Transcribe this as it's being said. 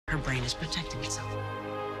brain is protecting itself.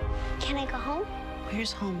 Can I go home?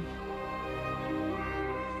 Where's home?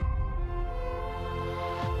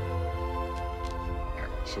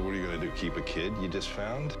 So what are you gonna do, keep a kid you just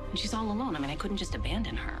found? She's all alone. I mean, I couldn't just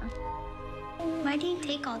abandon her. Why do you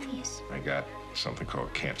take all these? I got something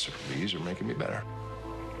called cancer. These are making me better.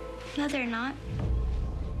 No, they're not.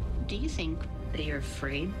 Do you think that you're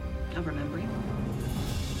afraid of remembering?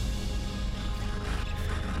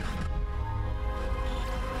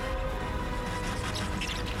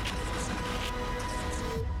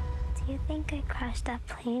 Do you think I crashed that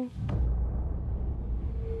plane?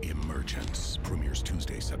 Emergence premieres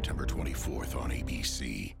Tuesday, September 24th on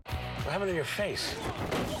ABC. What happened to your face?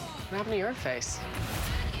 What happened to your face?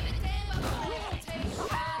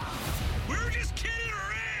 We're just kidding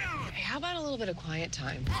around! Hey, how about a little bit of quiet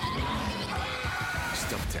time?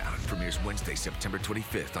 Stumptown premieres Wednesday, September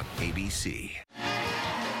 25th on ABC.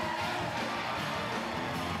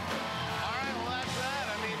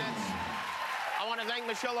 I want to thank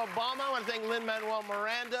Michelle Obama. I want to thank Lin-Manuel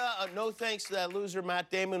Miranda. No thanks to that loser,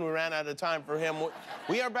 Matt Damon. We ran out of time for him.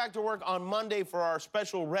 We are back to work on Monday for our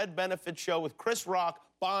special Red Benefit show with Chris Rock,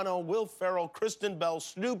 Bono, Will Ferrell, Kristen Bell,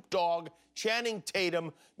 Snoop Dogg, Channing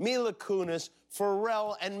Tatum, Mila Kunis,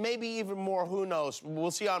 Pharrell, and maybe even more. Who knows?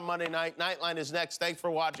 We'll see you on Monday night. Nightline is next. Thanks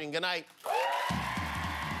for watching. Good night.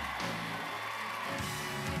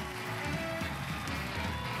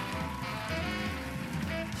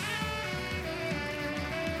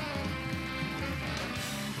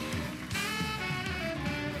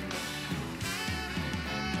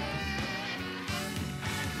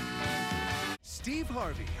 Steve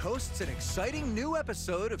Harvey hosts an exciting new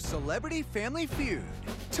episode of Celebrity Family Feud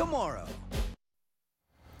tomorrow.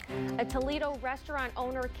 A Toledo restaurant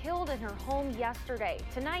owner killed in her home yesterday.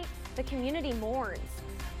 Tonight, the community mourns.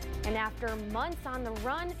 And after months on the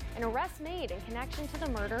run, an arrest made in connection to the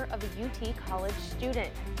murder of a UT college student.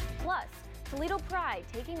 Plus, Toledo Pride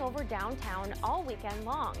taking over downtown all weekend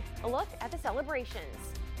long. A look at the celebrations.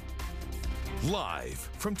 Live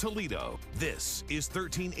from Toledo, this is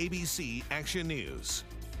 13 ABC Action News.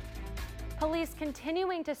 Police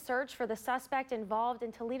continuing to search for the suspect involved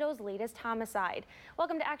in Toledo's latest homicide.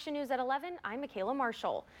 Welcome to Action News at 11. I'm Micaela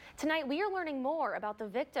Marshall. Tonight, we are learning more about the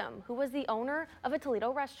victim, who was the owner of a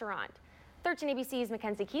Toledo restaurant. 13 ABC's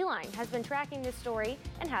Mackenzie Keyline has been tracking this story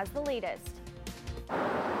and has the latest.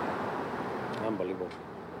 Unbelievable.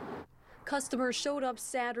 Customers showed up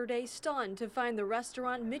Saturday stunned to find the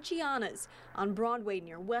restaurant Micaela's on Broadway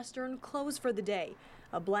near Western closed for the day.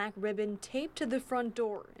 A black ribbon taped to the front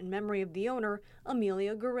door in memory of the owner,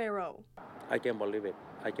 Amelia Guerrero. I can't believe it.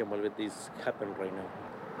 I can't believe this happened right now.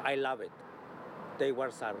 I love it. They were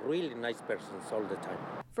a really nice persons all the time.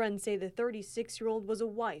 Friends say the 36-year-old was a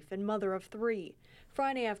wife and mother of 3.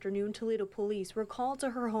 Friday afternoon, Toledo police were called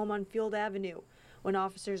to her home on Field Avenue. When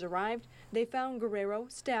officers arrived, they found Guerrero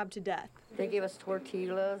stabbed to death. They gave us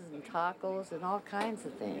tortillas and tacos and all kinds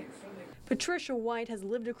of things. Patricia White has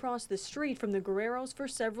lived across the street from the Guerreros for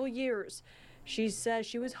several years. She says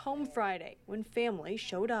she was home Friday when family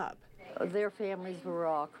showed up. Their families were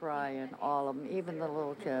all crying, all of them, even the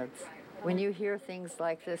little kids. When you hear things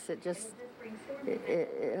like this,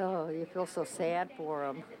 you feel so sad for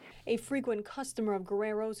them. A frequent customer of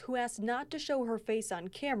Guerrero's who asked not to show her face on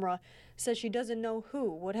camera says she doesn't know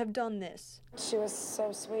who would have done this. She was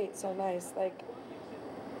so sweet, so nice.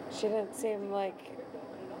 She didn't seem like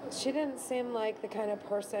the kind of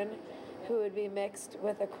person who would be mixed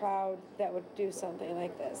with a crowd that would do something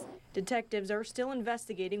like this. Detectives are still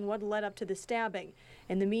investigating what led up to the stabbing.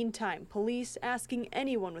 In the meantime, police asking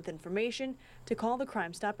anyone with information to call the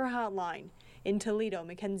Crime Stopper hotline. In Toledo,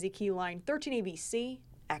 Mackenzie Keyline, 13 ABC.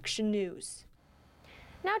 Action News.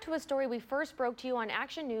 Now to a story we first broke to you on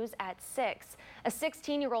Action News at 6. A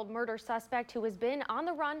 16-year-old murder suspect who has been on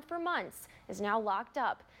the run for months is now locked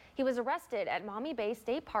up. He was arrested at Maumee Bay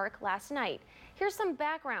State Park last night. Here's some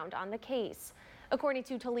background on the case. According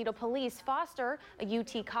to Toledo police, Foster, a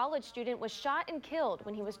UT college student, was shot and killed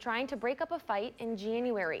when he was trying to break up a fight in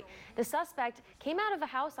January. The suspect came out of a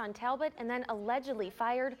house on Talbot and then allegedly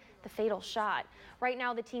fired the fatal shot. Right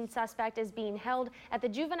now, the teen suspect is being held at the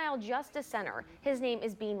Juvenile Justice Center. His name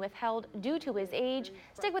is being withheld due to his age.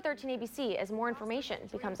 Stick with 13 ABC as more information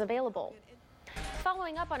becomes available.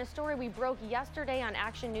 Following up on a story we broke yesterday on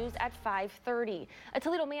Action News at 5:30. A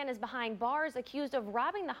Toledo man is behind bars accused of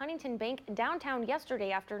robbing the Huntington Bank downtown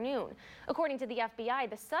yesterday afternoon. According to the FBI,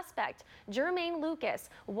 the suspect, Jermaine Lucas,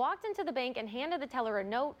 walked into the bank and handed the teller a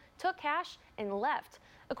note, took cash, and left.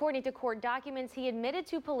 According to court documents, he admitted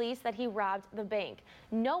to police that he robbed the bank.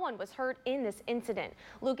 No one was hurt in this incident.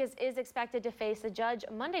 Lucas is expected to face a judge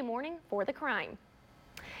Monday morning for the crime.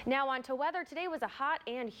 Now on to weather. Today was a hot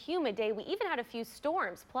and humid day. We even had a few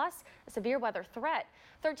storms, plus a severe weather threat.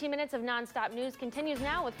 13 minutes of nonstop news continues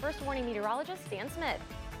now with First Warning meteorologist Dan Smith.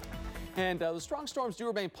 And the strong storms do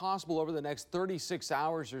remain possible over the next 36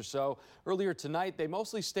 hours or so. Earlier tonight, they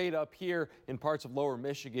mostly stayed up here in parts of lower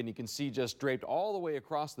Michigan. You can see just draped all the way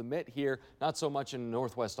across the mitt here. Not so much in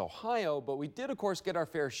northwest Ohio, but we did, of course, get our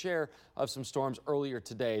fair share of some storms earlier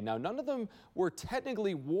today. Now, none of them were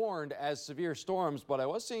technically warned as severe storms, but I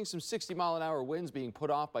was seeing some 60-mile-an-hour winds being put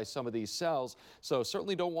off by some of these cells. So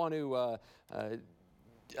certainly don't want to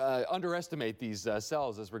underestimate these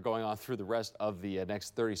cells as we're going on through the rest of the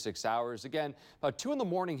next 36 hours. Again, about 2 in the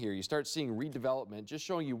morning here, you start seeing redevelopment, just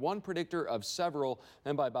showing you one predictor of several.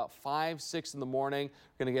 Then by about 5, 6 in the morning,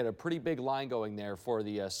 we're going to get a pretty big line going there for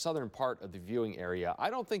the southern part of the viewing area. I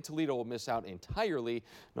don't think Toledo will miss out entirely.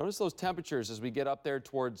 Notice those temperatures as we get up there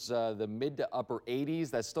towards the mid to upper 80s.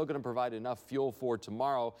 That's still going to provide enough fuel for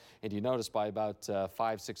tomorrow. And you notice by about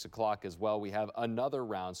 5, 6 o'clock as well, we have another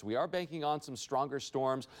round. So we are banking on some stronger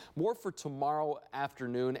storms. More for tomorrow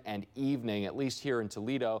afternoon and evening, at least here in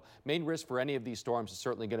Toledo. Main risk for any of these storms is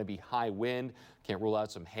certainly going to be high wind. Can't rule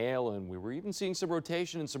out some hail, and we were even seeing some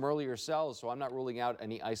rotation in some earlier cells, so I'm not ruling out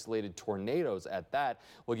any isolated tornadoes at that.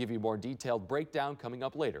 We'll give you a more detailed breakdown coming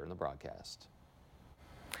up later in the broadcast.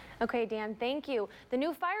 Okay, Dan, thank you. The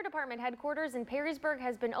new fire department headquarters in Perrysburg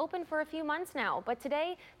has been open for a few months now, but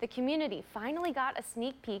today the community finally got a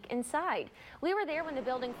sneak peek inside. We were there when the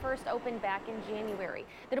building first opened back in January.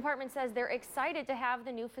 The department says they're excited to have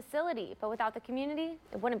the new facility, but without the community,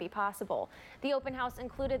 it wouldn't be possible. The open house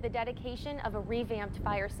included the dedication of a revamped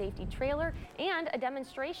fire safety trailer and a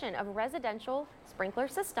demonstration of residential sprinkler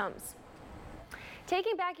systems.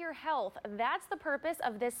 Taking back your health, that's the purpose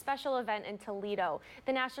of this special event in Toledo.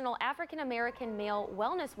 The National African American Male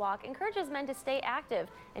Wellness Walk encourages men to stay active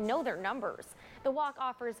and know their numbers. The walk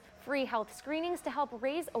offers free health screenings to help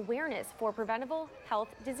raise awareness for preventable health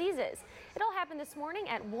diseases. It all happened this morning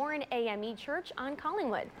at Warren AME Church on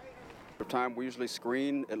Collingwood. Time we usually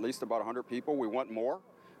screen at least about 100 people. We want more.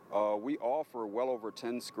 We offer well over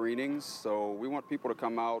 10 screenings, so we want people to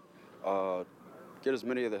come out, get as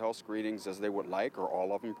many of the health screenings as they would like, or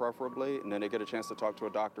all of them preferably, and then they get a chance to talk to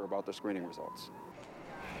a doctor about their screening results.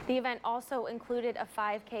 The event also included a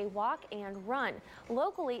 5K walk and run.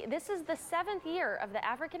 Locally, this is the 7th year of the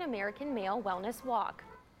African American Male Wellness Walk.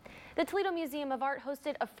 The Toledo Museum of Art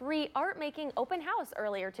hosted a free art-making open house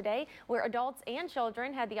earlier today, where adults and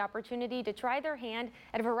children had the opportunity to try their hand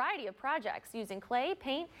at a variety of projects using clay,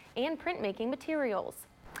 paint, and printmaking materials.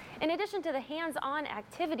 In addition to the hands-on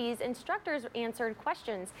activities, instructors answered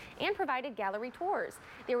questions and provided gallery tours.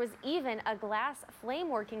 There was even a glass flame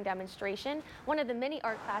working demonstration, one of the many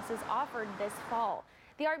art classes offered this fall.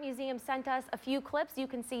 The Art Museum sent us a few clips you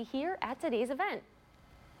can see here at today's event.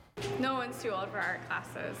 No one's too old for art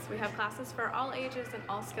classes. We have classes for all ages and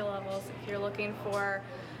all skill levels. If you're looking for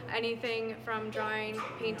anything from drawing,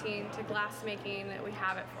 painting, to glass making, we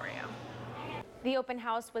have it for you. The open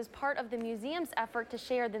house was part of the museum's effort to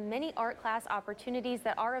share the many art class opportunities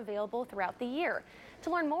that are available throughout the year. To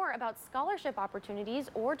learn more about scholarship opportunities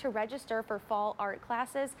or to register for fall art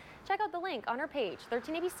classes, check out the link on our page,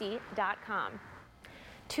 13abc.com.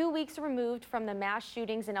 2 weeks removed from the mass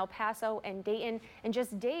shootings in El Paso and Dayton, and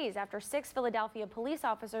just days after 6 Philadelphia police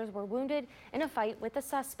officers were wounded in a fight with a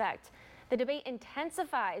suspect. The debate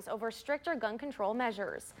intensifies over stricter gun control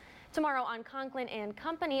measures. Tomorrow on Conklin and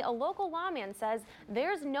Company, a local lawman says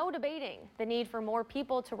there's no debating the need for more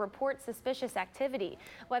people to report suspicious activity,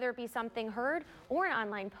 whether it be something heard or an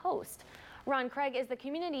online post. Ron Craig is the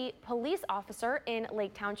community police officer in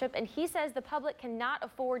Lake Township, and he says the public cannot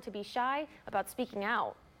afford to be shy about speaking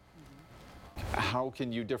out. How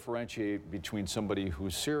can you differentiate between somebody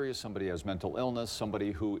who's serious, somebody has mental illness,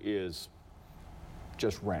 somebody who is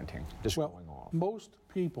just ranting, just going off? Most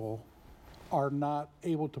people are not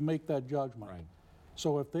able to make that judgment. Right.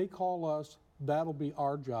 So if they call us, that'll be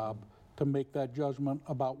our job to make that judgment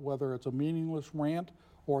about whether it's a meaningless rant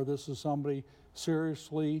or this is somebody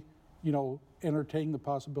seriously, entertaining the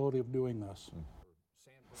possibility of doing this.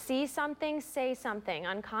 See something, say something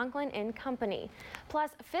on Conklin and Company.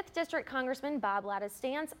 Plus, 5th District Congressman Bob Latta's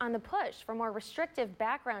stance on the push for more restrictive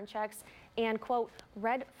background checks and, quote,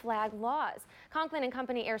 red flag laws. Conklin and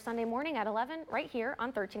Company airs Sunday morning at 11 right here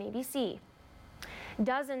on 13 ABC.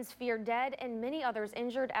 Dozens feared dead and many others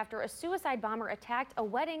injured after a suicide bomber attacked a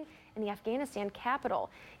wedding in the Afghanistan capital.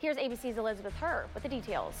 Here's ABC's Elizabeth Herr with the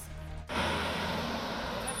details.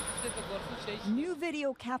 The New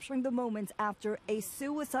video capturing the moments after a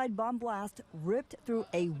suicide bomb blast ripped through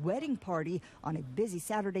a wedding party on a busy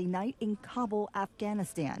Saturday night in Kabul,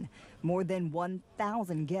 Afghanistan. More than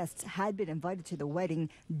 1,000 guests had been invited to the wedding,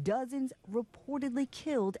 dozens reportedly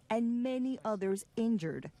killed and many others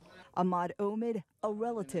injured. Ahmad Omid, a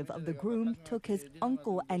relative of the groom, took his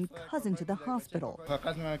uncle and cousin to the hospital.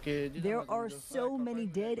 There are so many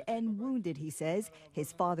dead and wounded, he says.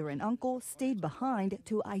 His father and uncle stayed behind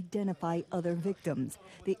to identify other victims.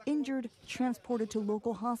 The injured transported to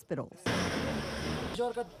local hospitals.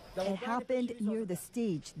 It happened near the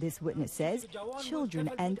stage, this witness says. Children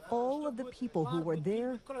and all of the people who were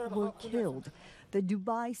there were killed. The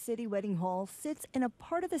Dubai City Wedding Hall sits in a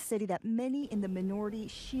part of the city that many in the minority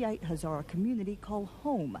Shiite Hazara community call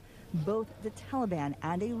home. Both the Taliban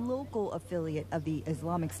and a local affiliate of the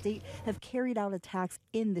Islamic State have carried out attacks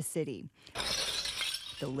in the city.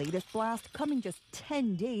 The latest blast coming just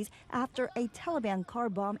 10 days after a Taliban car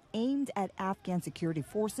bomb aimed at Afghan security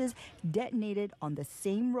forces detonated on the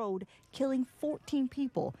same road, killing 14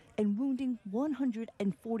 people and wounding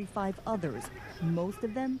 145 others, most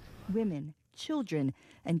of them women, children,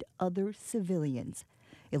 and other civilians.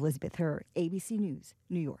 Elizabeth Herr, ABC News,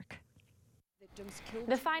 New York.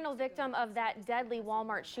 The final victim of that deadly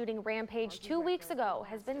Walmart shooting rampage 2 weeks ago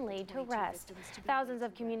has been laid to rest. Thousands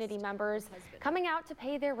of community members coming out to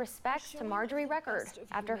pay their respects to Marjorie Record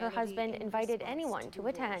after her husband invited anyone to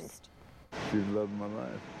attend. She loved my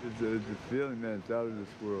life. It's a feeling that's out of this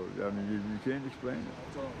world. I mean, you can't explain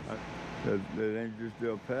it. That ain't just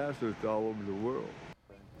El Paso, it's all over the world.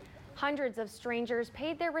 Hundreds of strangers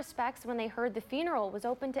paid their respects when they heard the funeral was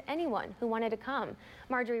open to anyone who wanted to come.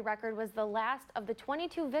 Marjorie Record was the last of the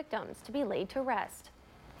 22 victims to be laid to rest.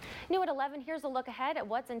 New at 11, here's a look ahead at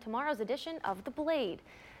what's in tomorrow's edition of The Blade.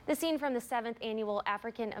 The scene from the 7th annual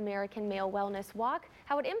African American Male Wellness Walk,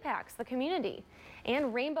 how it impacts the community.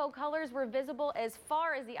 And rainbow colors were visible as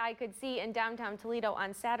far as the eye could see in downtown Toledo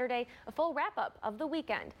on Saturday, a full wrap-up of the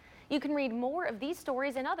weekend. You can read more of these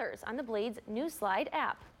stories and others on the Blade's Newsslide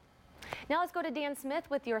app. Now let's go to Dan Smith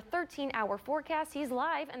with your 13-hour forecast. He's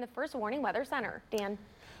live in the First Warning Weather Center. Dan.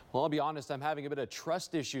 Well, I'll be honest, I'm having a bit of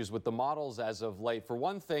trust issues with the models as of late. For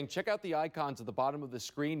one thing, check out the icons at the bottom of the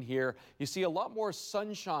screen here. You see a lot more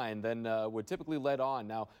sunshine than would typically let on.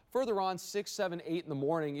 Now, further on, 6, 7, 8 in the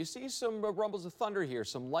morning, you see some rumbles of thunder here,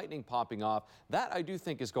 some lightning popping off. That I do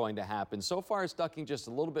think is going to happen. So far, it's ducking just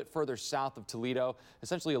a little bit further south of Toledo,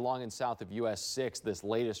 essentially along and south of US 6, this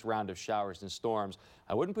latest round of showers and storms.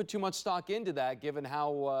 I wouldn't put too much stock into that given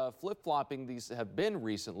how flip-flopping these have been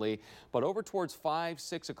recently. But over towards 5,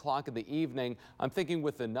 6 o'clock in the evening, I'm thinking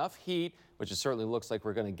with enough heat, which it certainly looks like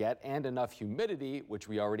we're going to get, and enough humidity, which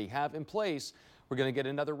we already have in place, we're going to get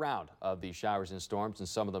another round of these showers and storms, and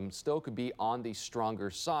some of them still could be on the stronger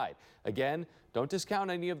side. Again, don't discount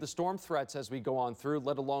any of the storm threats as we go on through,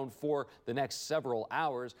 let alone for the next several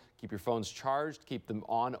hours. Keep your phones charged, keep them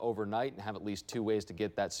on overnight, and have at least 2 ways to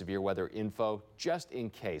get that severe weather info just in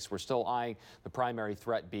case. We're still eyeing the primary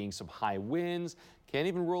threat being some high winds. Can't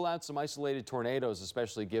even rule out some isolated tornadoes,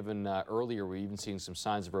 especially given earlier we're even seeing some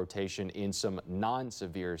signs of rotation in some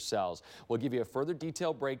non-severe cells. We'll give you a further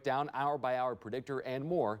detailed breakdown, hour-by-hour predictor, and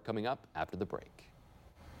more coming up after the break.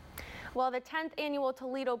 Well, the 10th annual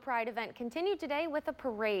Toledo Pride event continued today with a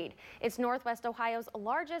parade. It's Northwest Ohio's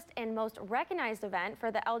largest and most recognized event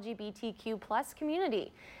for the LGBTQ+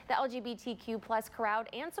 community. The LGBTQ+ crowd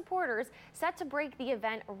and supporters set to break the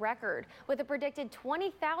event record with a predicted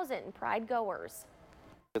 20,000 Pride goers.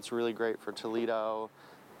 It's really great for Toledo,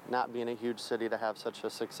 not being a huge city, to have such a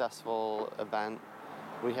successful event.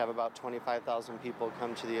 We have about 25,000 people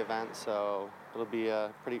come to the event, so it'll be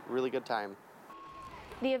a really good time.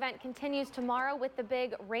 The event continues tomorrow with the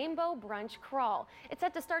big Rainbow Brunch Crawl. It's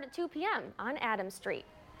set to start at 2 p.m. on Adams Street.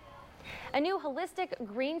 A new holistic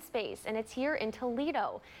green space, and it's here in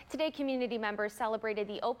Toledo. Today, community members celebrated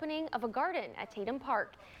the opening of a garden at Tatum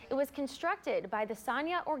Park. It was constructed by the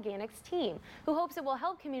Sanya Organics team, who hopes it will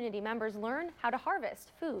help community members learn how to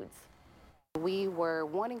harvest foods. We were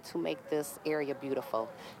wanting to make this area beautiful.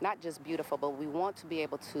 Not just beautiful, but we want to be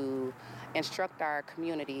able to instruct our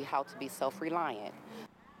community how to be self-reliant.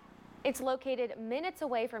 It's located minutes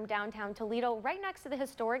away from downtown Toledo, right next to the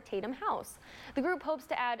historic Tatum House. The group hopes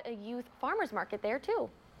to add a youth farmers market there, too.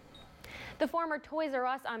 The former Toys R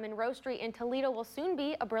Us on Monroe Street in Toledo will soon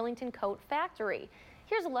be a Burlington coat factory.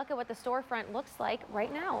 Here's a look at what the storefront looks like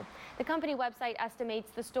right now. The company website estimates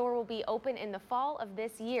the store will be open in the fall of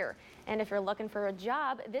this year. And if you're looking for a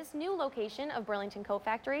job, this new location of Burlington Coat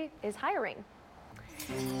Factory is hiring.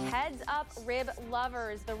 Heads up, rib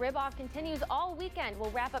lovers. The rib off continues all weekend.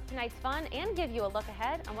 We'll wrap up tonight's fun and give you a look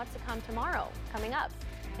ahead on what's to come tomorrow. Coming up.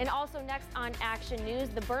 And also next on Action News,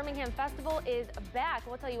 the Birmingham Festival is back.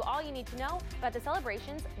 We'll tell you all you need to know about the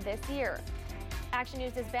celebrations this year. Action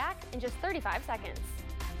News is back in just 35 seconds.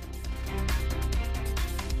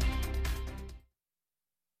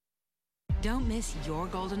 Don't miss your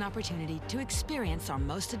golden opportunity to experience our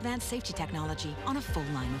most advanced safety technology on a full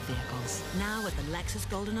line of vehicles. Now at the Lexus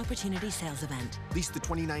Golden Opportunity Sales Event. Lease the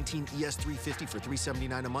 2019 ES350 for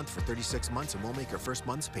 $379 a month for 36 months and we'll make your first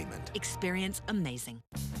month's payment. Experience amazing.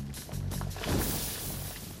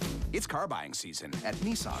 It's car buying season at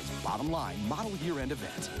Nissan's Bottom Line Model Year-End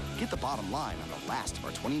event. Get the bottom line on the last of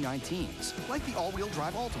our 2019s, like the all-wheel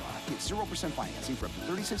drive Altima. Get 0% financing for up to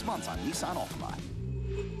 36 months on Nissan Altima.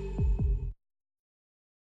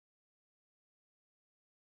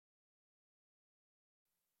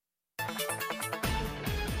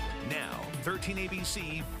 Now, 13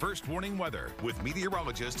 ABC First Warning Weather with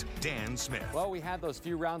meteorologist Dan Smith. Well, we had those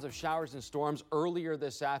few rounds of showers and storms earlier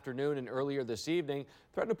this afternoon and earlier this evening.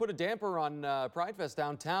 Threatened to put a damper on Pride Fest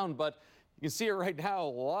downtown, but you can see it right now.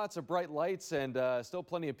 Lots of bright lights and still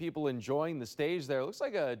plenty of people enjoying the stage there. It looks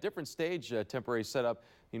like a different stage temporary setup.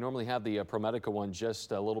 You normally have the ProMedica one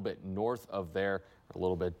just a little bit north of there, a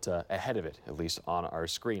little bit ahead of it, at least on our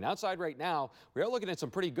screen. Outside right now, we are looking at some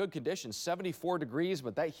pretty good conditions, 74 degrees,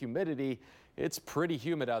 but that humidity, it's pretty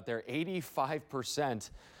humid out there, 85%.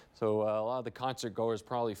 So a lot of the concert goers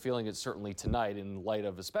probably feeling it certainly tonight in light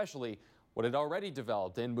of especially what had already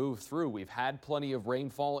developed and moved through. We've had plenty of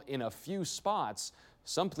rainfall in a few spots.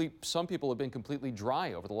 Some people have been completely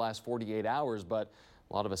dry over the last 48 hours, but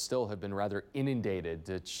a lot of us still have been rather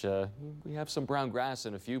inundated. We have some brown grass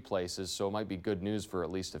in a few places, so it might be good news for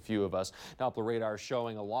at least a few of us. Doppler radar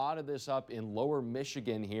showing a lot of this up in lower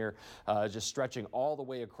Michigan here, just stretching all the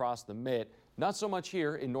way across the Mitt. Not so much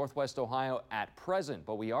here in Northwest Ohio at present,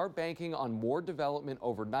 but we are banking on more development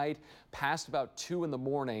overnight past about 2 in the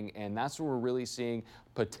morning, and that's where we're really seeing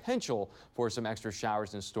potential for some extra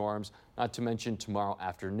showers and storms, not to mention tomorrow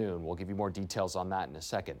afternoon. We'll give you more details on that in a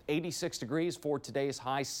second. 86 degrees for today's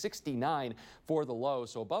high, 69 for the low,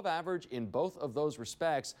 so above average in both of those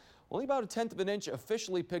respects. Only about 1/10 of an inch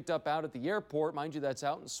officially picked up out at the airport. Mind you, that's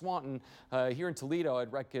out in Swanton. Here in Toledo,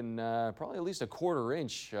 I'd reckon probably at least a 1/4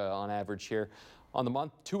 inch on average here on the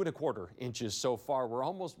month. 2 1/4 inches so far. We're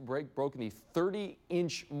almost broken the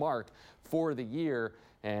 30-inch mark for the year,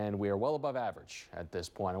 and we are well above average at this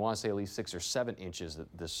point. I want to say at least 6 or 7 inches at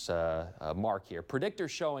this mark here. Predictor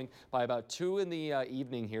showing by about 2 in the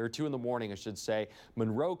evening here, 2 in the morning, I should say.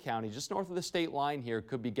 Monroe County, just north of the state line here,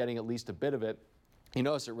 could be getting at least a bit of it. You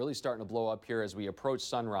notice it really starting to blow up here as we approach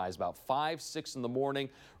sunrise, about 5, 6 in the morning,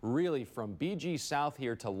 really from BG South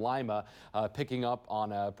here to Lima, picking up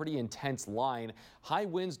on a pretty intense line. High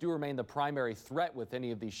winds do remain the primary threat with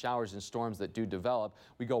any of these showers and storms that do develop.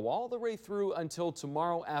 We go all the way through until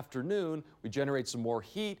tomorrow afternoon. We generate some more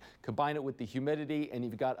heat, combine it with the humidity, and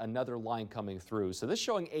you've got another line coming through. So this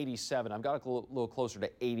showing 87. I've got a little closer to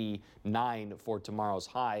 89 for tomorrow's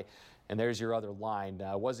high. And there's your other line.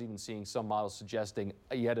 I was even seeing some models suggesting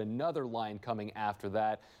yet another line coming after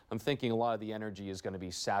that. I'm thinking a lot of the energy is going to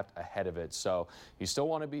be sapped ahead of it. So you still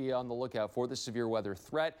want to be on the lookout for the severe weather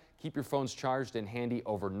threat. Keep your phones charged and handy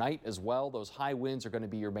overnight as well. Those high winds are going to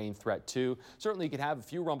be your main threat too. Certainly you could have a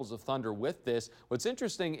few rumbles of thunder with this. What's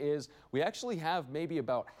interesting is we actually have maybe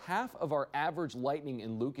about half of our average lightning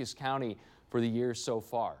in Lucas County for the year so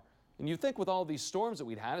far. And you think with all these storms that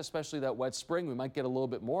we'd had, especially that wet spring, we might get a little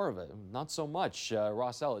bit more of it. Not so much.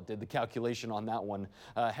 Ross Ellett did the calculation on that one.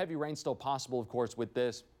 Heavy rain still possible, of course, with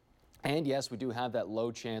this. And yes, we do have that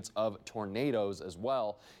low chance of tornadoes as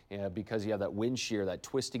well, because you have that wind shear, that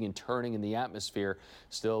twisting and turning in the atmosphere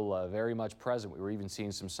still very much present. We were even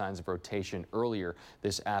seeing some signs of rotation earlier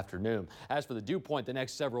this afternoon. As for the dew point the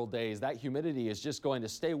next several days, that humidity is just going to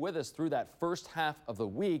stay with us through that first half of the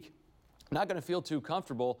week. Not going to feel too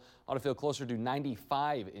comfortable. Ought to feel closer to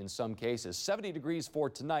 95 in some cases. 70 degrees for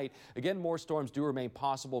tonight. Again, more storms do remain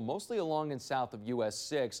possible, mostly along and south of US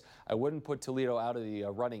 6. I wouldn't put Toledo out of the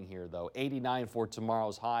running here, though. 89 for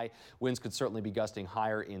tomorrow's high. Winds could certainly be gusting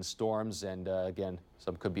higher in storms, and again,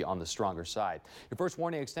 some could be on the stronger side. Your first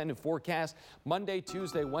warning extended forecast Monday,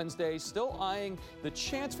 Tuesday, Wednesday. Still eyeing the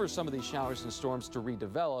chance for some of these showers and storms to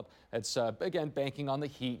redevelop. It's again banking on the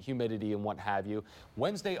heat, humidity, and what have you.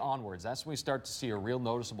 Wednesday onwards, that's when we start to see a real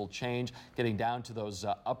noticeable change, getting down to those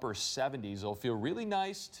upper 70s. It'll feel really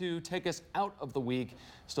nice to take us out of the week.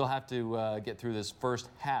 Still have to get through this first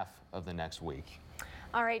half of the next week.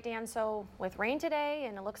 All right, Dan, so with rain today,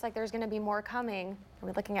 and it looks like there's going to be more coming, are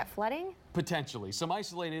we looking at flooding? Potentially. Some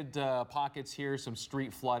isolated pockets here, some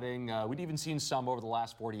street flooding. We'd even seen some over the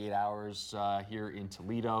last 48 hours here in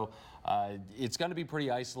Toledo. It's going to be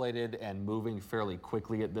pretty isolated and moving fairly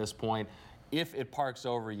quickly at this point. If it parks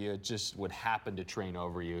over you, it just would happen to train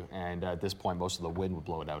over you, and at this point, most of the wind would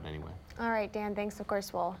blow it out anyway. All right, Dan, thanks. Of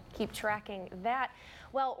course, we'll keep tracking that.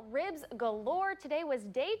 Well, ribs galore. Today was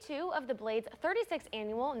day 2 of the Blades' 36th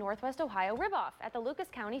annual Northwest Ohio Rib-Off at the Lucas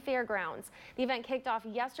County Fairgrounds. The event kicked off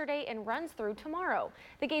yesterday and runs through tomorrow.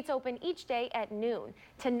 The gates open each day at noon.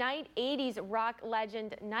 Tonight, 80s rock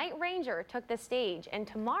legend Night Ranger took the stage, and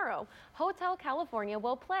tomorrow, Hotel California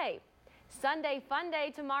will play. Sunday Fun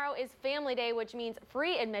Day tomorrow is Family Day, which means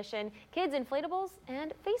free admission, kids inflatables,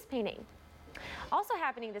 and face painting. Also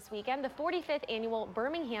happening this weekend, the 45th annual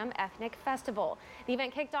Birmingham Ethnic Festival. The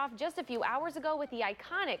event kicked off just a few hours ago with the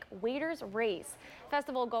iconic Waiters Race.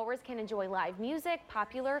 Festival goers can enjoy live music,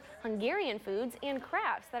 popular Hungarian foods, and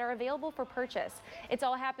crafts that are available for purchase. It's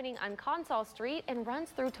all happening on Consall Street and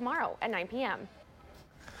runs through tomorrow at 9 p.m.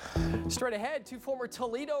 Straight ahead, 2 former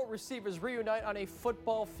Toledo receivers reunite on a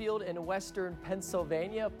football field in western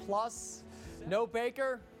Pennsylvania. Plus, no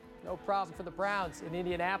Baker, no problem for the Browns in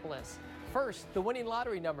Indianapolis. First, the winning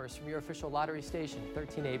lottery numbers from your official lottery station,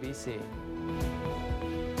 13 ABC.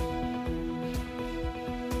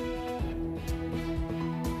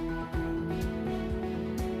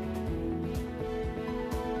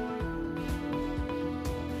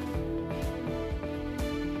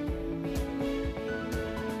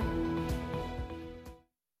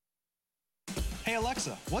 Hey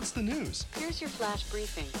Alexa, what's the news? Here's your flash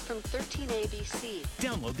briefing from 13 ABC.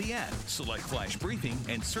 Download the app, select Flash Briefing,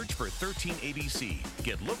 and search for 13 ABC.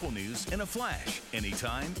 Get local news in a flash,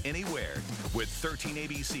 anytime, anywhere, with 13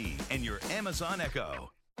 ABC and your Amazon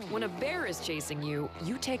Echo. When a bear is chasing you,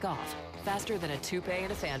 you take off faster than a toupee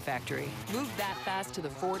in a fan factory. Move that fast to the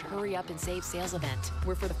Ford Hurry Up and Save sales event,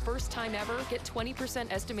 where for the first time ever, get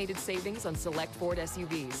 20% estimated savings on select Ford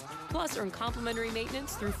SUVs. Plus, earn complimentary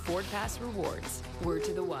maintenance through Ford Pass Rewards. Word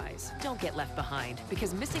to the wise, don't get left behind,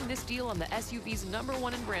 because missing this deal on the SUV's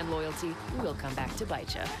 #1 in brand loyalty will come back to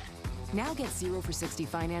bite you. Now get 0 for 60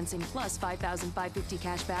 financing plus $5,550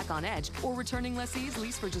 cash back on Edge, or returning lessees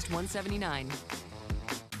lease for just $179.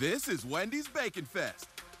 This is Wendy's Bacon Fest.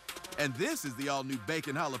 And this is the all-new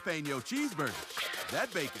Bacon Jalapeno Cheeseburger.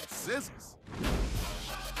 That bacon sizzles.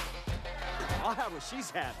 I'll have what she's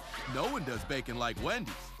having. No one does bacon like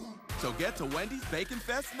Wendy's. So get to Wendy's Bacon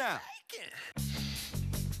Fest now.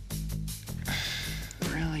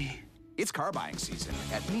 Really? It's car buying season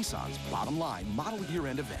at Nissan's Bottom Line Model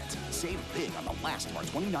Year-End event. Save big on the last of our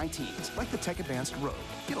 2019s, like the Tech Advanced Rogue.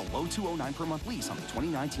 Get a low $209 per month lease on the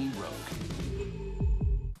 2019 Rogue.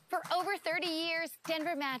 For over 30 years,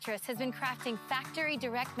 Denver Mattress has been crafting factory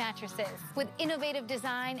direct mattresses with innovative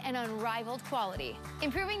design and unrivaled quality,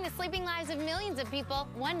 improving the sleeping lives of millions of people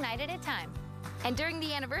one night at a time. And during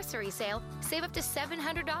the anniversary sale, save up to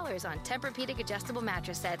 $700 on Tempur-Pedic adjustable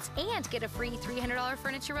mattress sets and get a free $300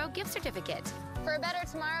 Furniture Row gift certificate. For a better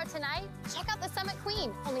tomorrow tonight, check out the Summit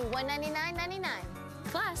Queen, only $199.99.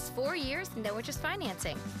 Plus, 4 years, no interest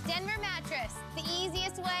financing. Denver Mattress, the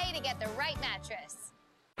easiest way to get the right mattress.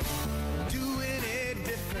 Doing it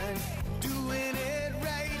different, doing it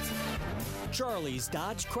right. Charlie's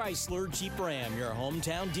Dodge Chrysler Jeep Ram, your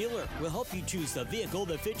hometown dealer, will help you choose the vehicle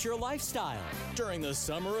that fits your lifestyle. During the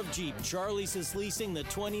summer of Jeep, Charlie's is leasing the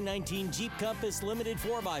 2019 Jeep Compass Limited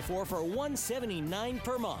 4x4 for $179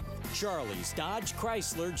 per month. Charlie's Dodge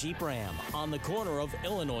Chrysler Jeep Ram on the corner of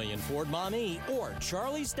Illinois and Fort Maumee or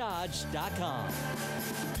charliesdodge.com.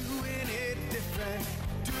 Doing it different,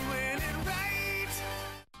 doing it right.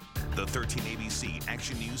 The 13 ABC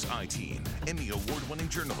Action News I-Team, Emmy Award-winning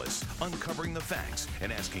journalists uncovering the facts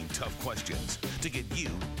and asking tough questions to get you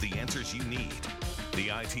the answers you need.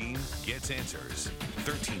 The I-Team gets answers.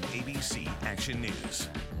 13 ABC Action News.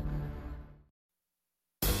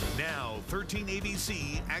 Now, 13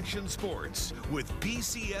 ABC Action Sports with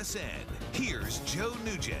BCSN. Here's Joe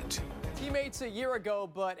Nugent. Teammates a year ago,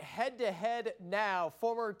 but head-to-head now.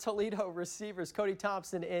 Former Toledo receivers Cody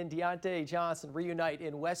Thompson and Deontay Johnson reunite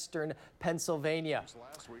in western Pennsylvania.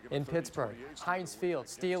 In Pittsburgh, Heinz Field,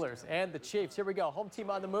 Steelers, and the Chiefs. Here we go, home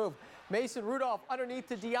team on the move. Mason Rudolph underneath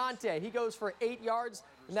to Deontay. He goes for 8 yards,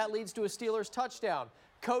 and that leads to a Steelers touchdown.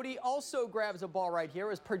 Cody also grabs a ball right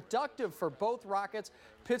here. Is productive for both Rockets.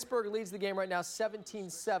 Pittsburgh leads the game right now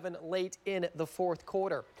 17-7 late in the fourth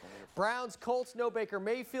quarter. Browns, Colts, no Baker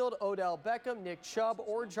Mayfield, Odell Beckham, Nick Chubb,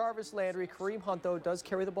 or Jarvis Landry. Kareem Hunt, though, does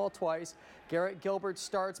carry the ball twice. Garrett Gilbert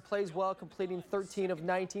starts, plays well, completing 13 of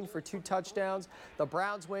 19 for 2 touchdowns. The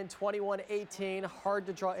Browns win 21-18. Hard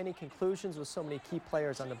to draw any conclusions with so many key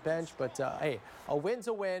players on the bench, but hey, a win's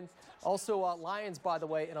a win. Also, Lions, by the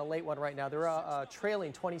way, in a late one right now. They're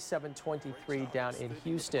trailing 27-23 down in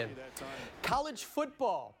Houston. College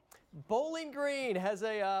football. Bowling Green has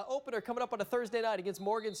a opener coming up on a Thursday night against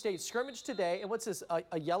Morgan State. Scrimmage today, and what's this,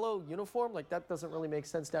 a yellow uniform? Like, that doesn't really make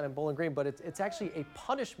sense down in Bowling Green, but it's actually a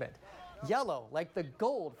punishment. Yellow, like the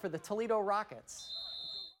gold for the Toledo Rockets.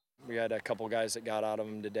 We had a couple guys that got out of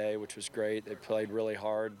them today, which was great. They played really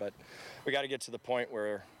hard, but we got to get to the point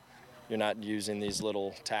where you're not using these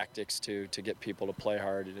little tactics to get people to play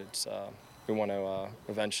hard. We want to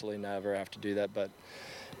eventually never have to do that, but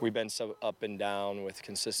we've been so up and down with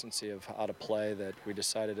consistency of how to play that we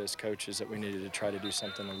decided as coaches that we needed to try to do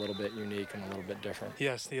something a little bit unique and a little bit different.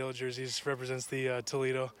 Yes, the yellow jerseys represents the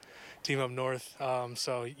Toledo team up north,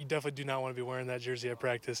 so you definitely do not want to be wearing that jersey at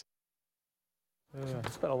practice.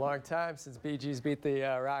 It's been a long time since BG's beat the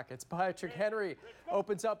Rockets. Patrick Henry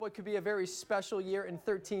opens up what could be a very special year in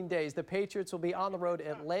 13 days. The Patriots will be on the road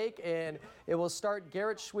at Lake, and it will start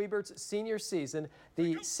Garrett Schwiebert's senior season.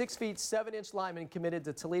 The 6 feet 7 inch lineman committed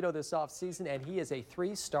to Toledo this offseason, and he is a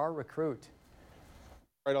 3-star recruit.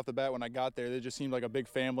 Right off the bat, when I got there, they just seemed like a big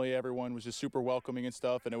family. Everyone was just super welcoming and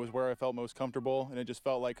stuff, and it was where I felt most comfortable, and it just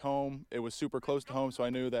felt like home. It was super close to home, so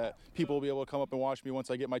I knew that people will be able to come up and watch me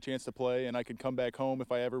once I get my chance to play, and I could come back home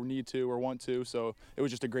if I ever need to or want to, so it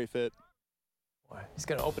was just a great fit. He's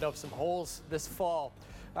going to open up some holes this fall.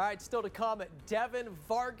 All right, still to come, Devin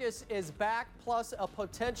Vargas is back, plus a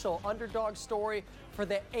potential underdog story for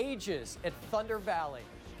the ages at Thunder Valley.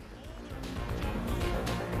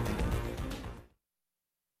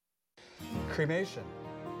 Cremation,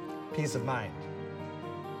 peace of mind.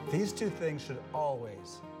 These two things should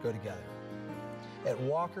always go together. At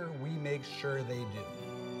Walker, we make sure they do.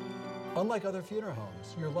 Unlike other funeral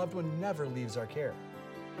homes, your loved one never leaves our care.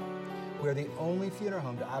 We are the only funeral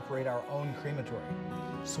home to operate our own crematory,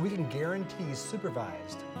 so we can guarantee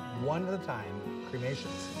supervised, one at a time,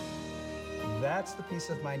 cremations. That's the peace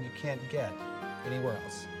of mind you can't get anywhere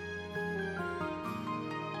else.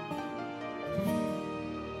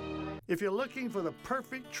 If you're looking for the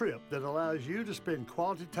perfect trip that allows you to spend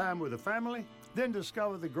quality time with a family, then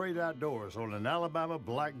discover the great outdoors on an Alabama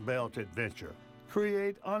Black Belt adventure.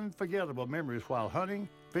 Create unforgettable memories while hunting,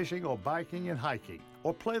 fishing, or biking and hiking.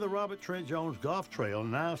 Or play the Robert Trent Jones Golf Trail,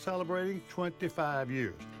 now celebrating 25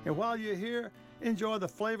 years. And while you're here, enjoy the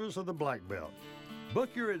flavors of the Black Belt. Book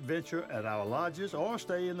your adventure at our lodges or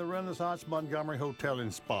stay in the Renaissance Montgomery Hotel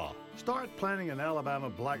and Spa. Start planning an Alabama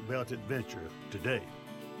Black Belt adventure today.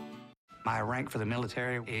 My rank for the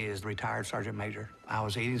military is retired sergeant major. I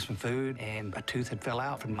was eating some food and a tooth had fell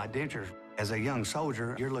out from my dentures. As a young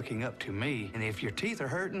soldier, you're looking up to me, and if your teeth are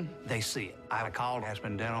hurting, they see it. I called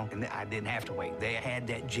Aspen Dental, and I didn't have to wait. They had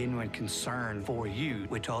that genuine concern for you,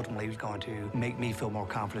 which ultimately was going to make me feel more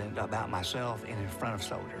confident about myself and in front of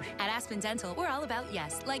soldiers. At Aspen Dental, we're all about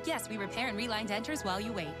yes. Like, yes, we repair and reline dentures while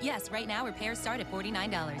you wait. Yes, right now repairs start at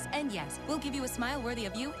 $49. And yes, we'll give you a smile worthy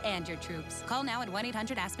of you and your troops. Call now at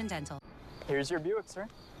 1-800-ASPEN-DENTAL. Here's your Buick, sir.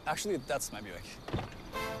 Actually, that's my Buick.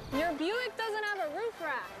 Your Buick doesn't have a roof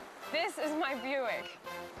rack. This is my Buick.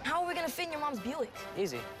 How are we gonna fit in your mom's Buick?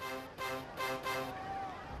 Easy.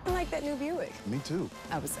 I like that new Buick. Me too.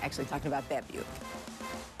 I was actually talking about that Buick.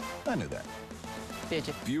 I knew that. Did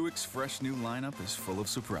you? Buick's fresh new lineup is full of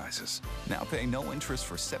surprises. Now pay no interest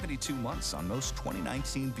for 72 months on most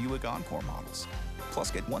 2019 Buick Encore models. Plus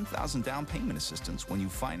get $1,000 down payment assistance when you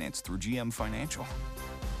finance through GM Financial.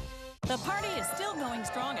 The party is still going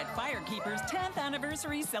strong at Firekeeper's 10th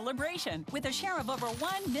anniversary celebration with a share of over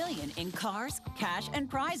 $1 million in cars, cash, and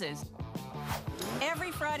prizes.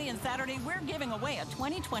 Every Friday and Saturday, we're giving away a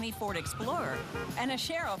 2020 Ford Explorer and a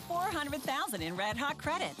share of $400,000 in Red Hot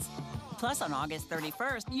credits. Plus, on August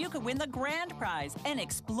 31st, you could win the grand prize, an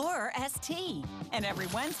Explorer ST. And every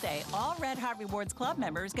Wednesday, all Red Hot Rewards Club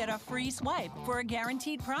members get a free swipe for a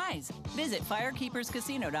guaranteed prize. Visit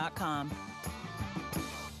firekeeperscasino.com.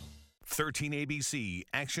 13 ABC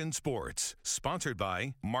Action Sports, sponsored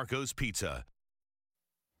by Marco's Pizza.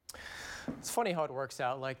 It's funny how it works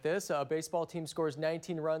out like this. A baseball team scores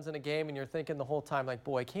 19 runs in a game, and you're thinking the whole time, like,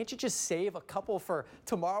 boy, can't you just save a couple for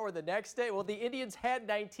tomorrow or the next day? Well, the Indians had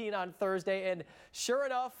 19 on Thursday, and sure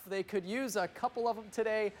enough, they could use a couple of them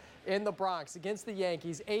today in the Bronx against the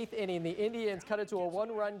Yankees. 8th inning, the Indians cut it to a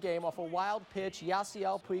one-run game off a wild pitch.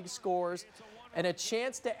 Yasiel Puig scores. and a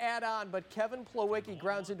chance to add on, but Kevin Plawecki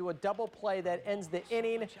grounds into a double play that ends the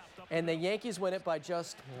inning, and the Yankees win it by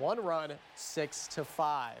just 1 run,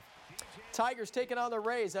 6-5. Tigers taking on the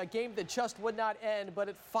Rays, a game that just would not end, but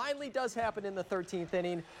it finally does happen in the 13th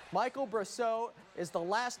inning. Michael Brosseau is the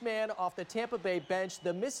last man off the Tampa Bay bench.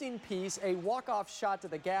 The missing piece, a walk-off shot to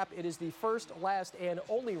the gap. It is the first, last, and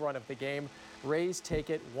only run of the game. Rays take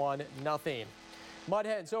it 1-0.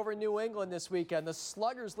 Mudhens over New England this weekend. The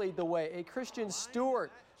Sluggers lead the way. A Christian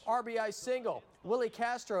Stewart RBI single. Willie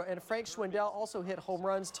Castro and Frank Schwindel also hit home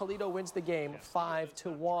runs. Toledo wins the game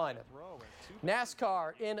 5-1.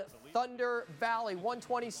 NASCAR in Thunder Valley,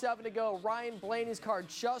 1:27 to go. Ryan Blaney's car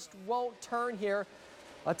just won't turn here.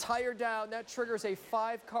 A tire down, that triggers a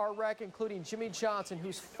 5-car wreck, including Jimmy Johnson,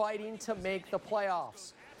 who's fighting to make the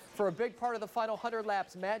playoffs. For a big part of the final 100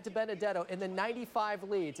 laps, Matt DiBenedetto in the 95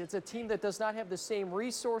 leads. It's a team that does not have the same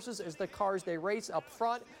resources as the cars they race up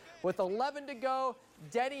front. With 11 to go,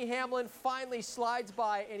 Denny Hamlin finally slides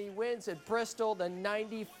by and he wins at Bristol. The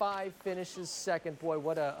 95 finishes second. Boy,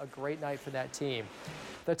 what a great night for that team.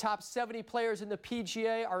 The top 70 players in the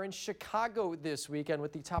PGA are in Chicago this weekend,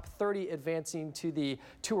 with the top 30 advancing to the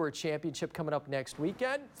Tour Championship coming up next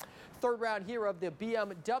weekend. Third round here of the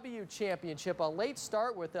BMW Championship. A late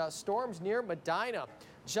start with storms near Medina.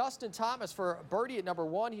 Justin Thomas for birdie at number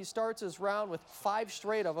 1. He starts his round with 5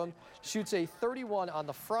 straight of them, shoots a 31 on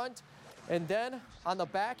the front, and then on the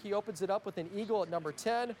back he opens it up with an eagle at number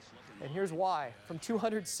 10. And here's why. From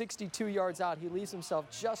 262 yards out, he leaves himself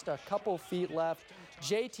just a couple feet left.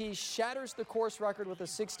 JT shatters the course record with a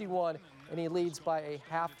 61, and he leads by a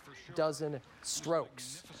half dozen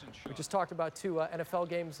strokes. We just talked about 2 NFL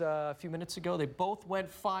games a few minutes ago. They both went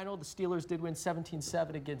final. The Steelers did win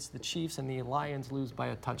 17-7 against the Chiefs, and the Lions lose by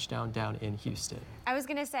a touchdown down in Houston. I was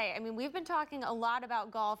going to say, I mean, we've been talking a lot about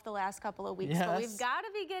golf the last couple of weeks, but we've got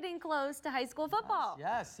to be getting close to high school football.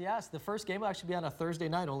 Yes. The first game will actually be on a Thursday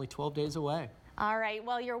night, only 12 days away. All right,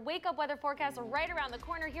 well, your wake-up weather forecast right around the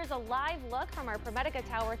corner. Here's a live look from our ProMedica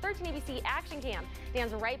Tower 13 ABC Action Cam.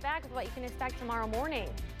 Dan's right back with what you can expect tomorrow morning.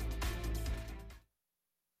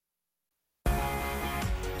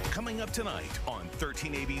 Coming up tonight on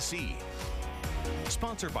 13 ABC.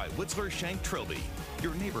 Sponsored by Witzler Shank Trilby,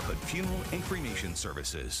 your neighborhood funeral and cremation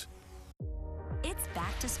services. It's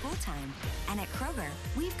back to school time, and at Kroger,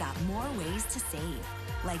 we've got more ways to save,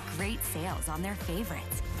 like great sales on their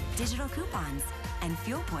favorites, digital coupons, and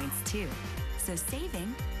fuel points too. So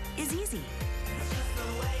saving is easy.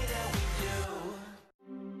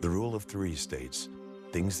 The rule of 3 states,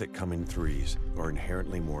 things that come in threes are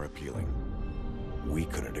inherently more appealing. We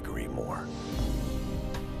couldn't agree more.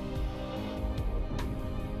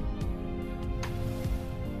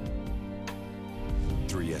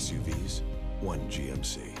 Three SUVs, 1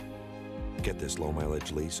 GMC. Get this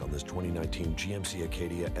low-mileage lease on this 2019 GMC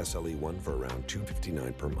Acadia SLE1 for around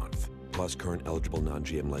 $259 per month. Plus, current eligible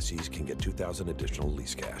non-GM lessees can get $2,000 additional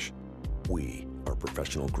lease cash. We are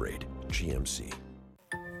professional-grade GMC.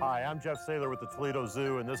 Hi, I'm Jeff Saylor with the Toledo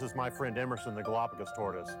Zoo, and this is my friend Emerson, the Galapagos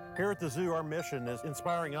tortoise. Here at the zoo, our mission is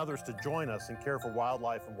inspiring others to join us and care for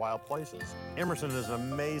wildlife and wild places. Emerson is an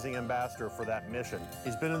amazing ambassador for that mission.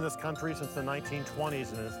 He's been in this country since the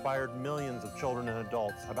 1920s and inspired millions of children and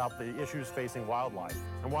adults about the issues facing wildlife.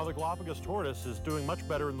 And while the Galapagos tortoise is doing much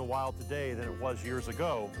better in the wild today than it was years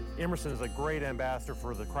ago, Emerson is a great ambassador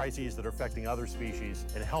for the crises that are affecting other species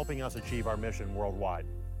and helping us achieve our mission worldwide.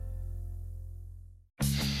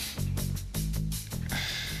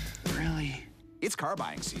 Really? It's car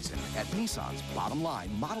buying season at Nissan's Bottom Line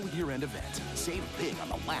Model Year-End event. Save big on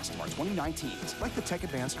the last of our 2019s, like the Tech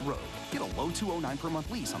Advanced Rogue. Get a low $209 per month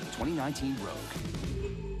lease on the 2019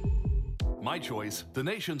 Rogue. My Choice, the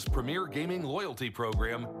nation's premier gaming loyalty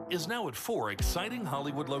program, is now at 4 exciting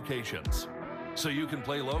Hollywood locations. So you can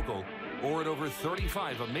play local or at over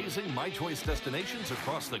 35 amazing My Choice destinations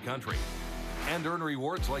across the country. And earn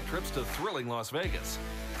rewards like trips to thrilling Las Vegas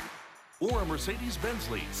or a Mercedes-Benz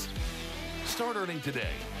lease. Start earning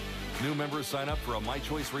today. New members sign up for a My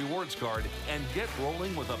Choice rewards card and get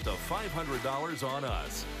rolling with up to $500 on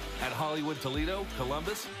us at Hollywood, Toledo,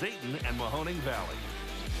 Columbus, Dayton, and Mahoning Valley.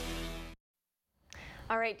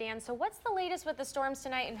 All right, Dan, so what's the latest with the storms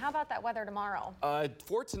tonight, and how about that weather tomorrow?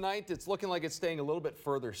 For tonight, it's looking like it's staying a little bit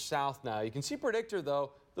further south now. You can see predictor,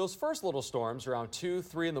 though, those first little storms around 2,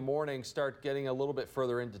 3 in the morning start getting a little bit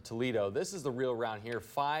further into Toledo. This is the real round here.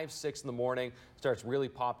 5, 6 in the morning starts really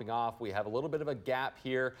popping off. We have a little bit of a gap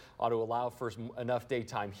here, ought to allow for enough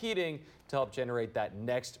daytime heating to help generate that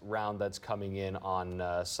next round that's coming in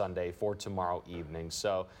on Sunday for tomorrow evening.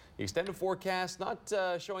 So the extended forecast not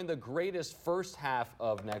showing the greatest first half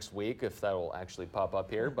of next week, if that will actually pop up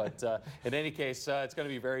here. But in any case, it's going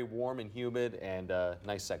to be very warm and humid and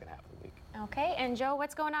nice second half of the week. Okay, and Joe,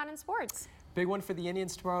 what's going on in sports? Big one for the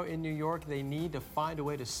Indians tomorrow in New York. They need to find a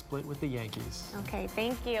way to split with the Yankees. Okay,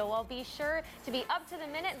 thank you. Well, be sure to be up to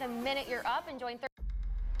the minute you're up and join.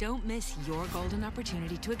 Don't miss your golden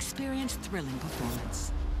opportunity to experience thrilling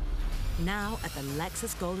performance. Now at the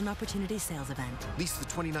Lexus Golden Opportunity Sales Event. Lease the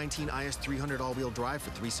 2019 IS300 all-wheel drive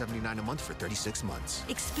for $379 a month for 36 months.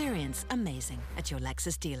 Experience amazing at your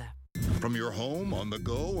Lexus dealer. From your home, on the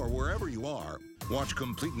go, or wherever you are, watch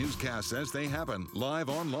complete newscasts as they happen, live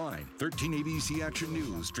online. 13 ABC Action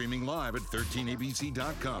News, streaming live at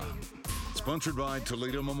 13abc.com. Sponsored by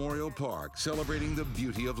Toledo Memorial Park, celebrating the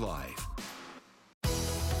beauty of life.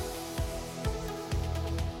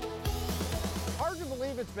 Hard to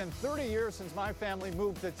believe it's been 30 years since my family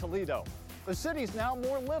moved to Toledo. The city's now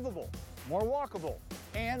more livable, more walkable,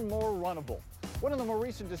 and more runnable. One of the more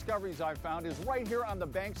recent discoveries I've found is right here on the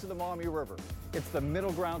banks of the Maumee River. It's the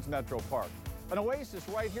Middle Grounds Metro Park, an oasis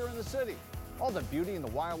right here in the city. All the beauty and the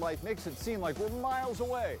wildlife makes it seem like we're miles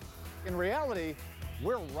away. In reality,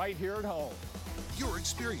 we're right here at home. Your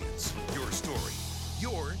experience, your story,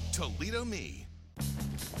 your Toledo Me.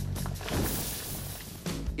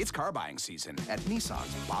 It's car buying season at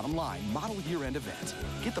Nissan's Bottom Line Model Year-End event.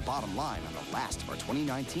 Get the bottom line on the last of our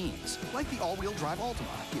 2019s, like the all-wheel drive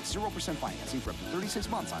Altima. Get 0% financing for up to 36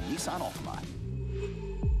 months on Nissan Altima.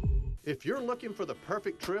 If you're looking for the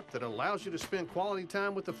perfect trip that allows you to spend quality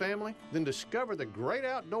time with the family, then discover the great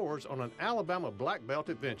outdoors on an Alabama Black Belt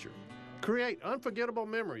adventure. Create unforgettable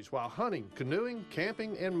memories while hunting, canoeing,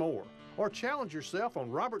 camping, and more. Or challenge yourself on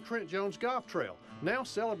Robert Trent Jones Golf Trail, now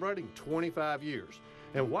celebrating 25 years.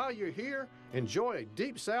 And while you're here, enjoy a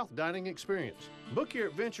Deep South dining experience. Book your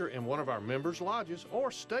adventure in one of our members' lodges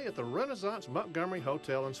or stay at the Renaissance Montgomery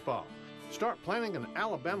Hotel and Spa. Start planning an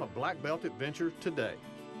Alabama Black Belt adventure today.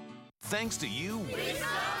 Thanks to you,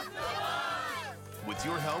 with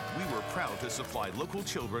your help, we were proud to supply local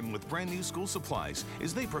children with brand new school supplies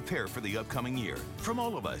as they prepare for the upcoming year. From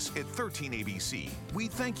all of us at 13 ABC, we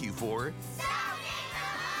thank you for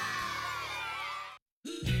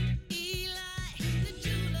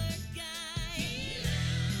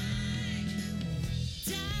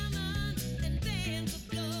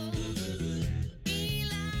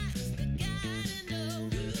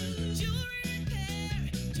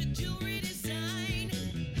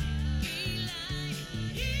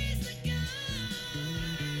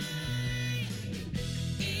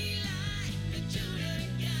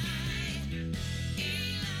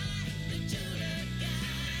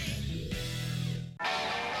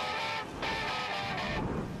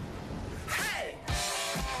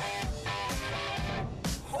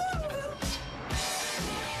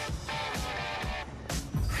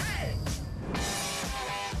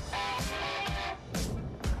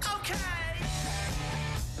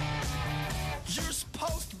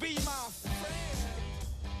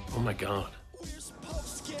Oh my God.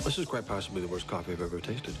 This is quite possibly the worst coffee I've ever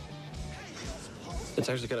tasted. It's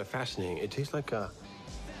actually kind of fascinating. It tastes like a...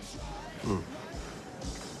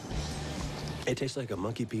 It tastes like a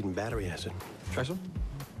monkey peed and battery acid. Try some?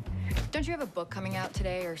 Don't you have a book coming out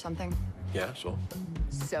today or something? Yeah, so?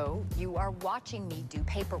 So you are watching me do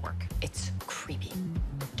paperwork. It's creepy.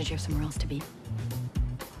 Did you have somewhere else to be?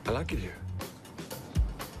 I like it here.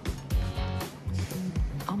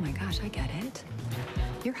 Oh my gosh, I get it.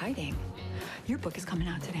 You're hiding. Your book is coming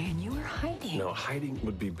out today and you are hiding. No, hiding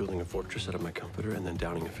would be building a fortress out of my comforter and then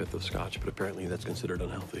downing a fifth of scotch, but apparently that's considered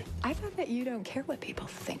unhealthy. I thought that you don't care what people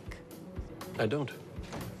think. I don't.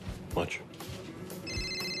 Much.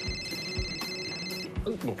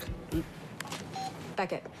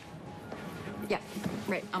 Beckett. Yeah,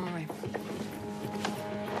 right, on my way.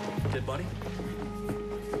 Dead body?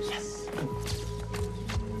 Yes.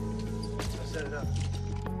 Set it up.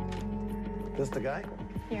 This the guy?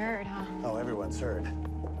 You heard, huh? Oh, everyone's heard.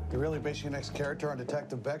 You really base your next character on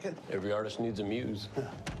Detective Beckett? Every artist needs a muse.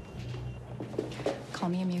 Call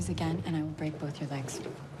me a muse again, and I will break both your legs.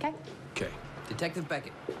 Okay? Okay. Detective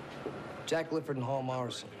Beckett. Jack Lifford and Hall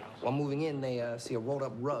Morrison. While moving in, they see a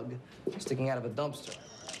rolled-up rug sticking out of a dumpster.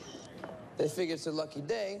 They figure it's a lucky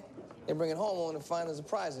day. They bring it home and find there's a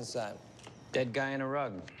prize inside. Dead guy in a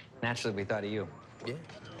rug. Naturally, we thought of you. Yeah.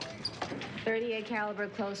 .38 caliber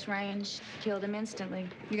close range. Killed him instantly.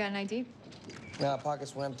 You got an ID? Nah,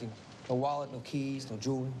 pockets were empty. No wallet, no keys, no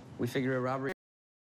jewelry. We figured a robbery.